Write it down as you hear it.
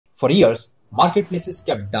For years, marketplaces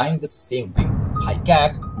kept dying the same way: high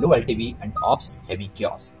CAC, low LTV, and ops heavy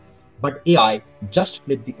chaos. But AI just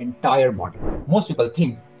flipped the entire model. Most people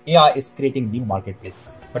think AI is creating new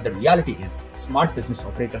marketplaces, but the reality is smart business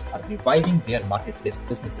operators are reviving their marketplace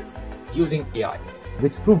businesses using AI,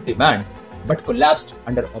 which proved demand but collapsed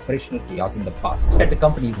under operational chaos in the past. At the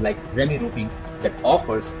companies like Remi Roofing that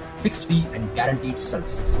offers fixed fee and guaranteed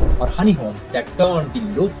services, or Honey Home that turned the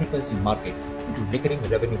low frequency market into recurring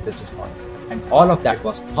revenue business model. And all of that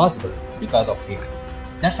was possible because of AI.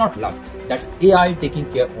 That's not luck, that's AI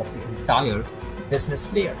taking care of the entire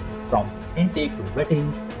business layer, from intake to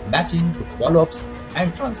vetting, matching to follow-ups,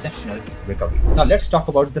 and transactional recovery. Now let's talk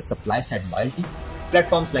about the supply side loyalty.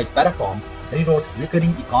 Platforms like Paraform rewrote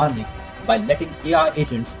recurring economics by letting AI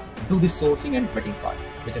agents do the sourcing and vetting part,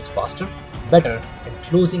 which is faster, better, and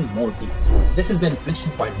closing more deals. This is the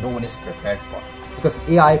inflection point no one is prepared for, because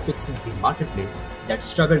AI fixes the marketplace that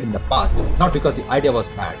struggled in the past, not because the idea was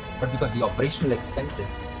bad, but because the operational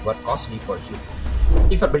expenses were costly for humans.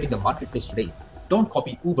 If you're building the marketplace today, don't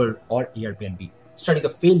copy Uber or Airbnb. Study the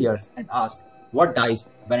failures and ask what dies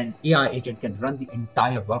when an AI agent can run the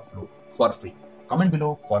entire workflow for free. Comment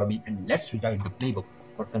below, follow me, and let's rewrite the playbook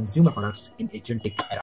for consumer products in Agentic era.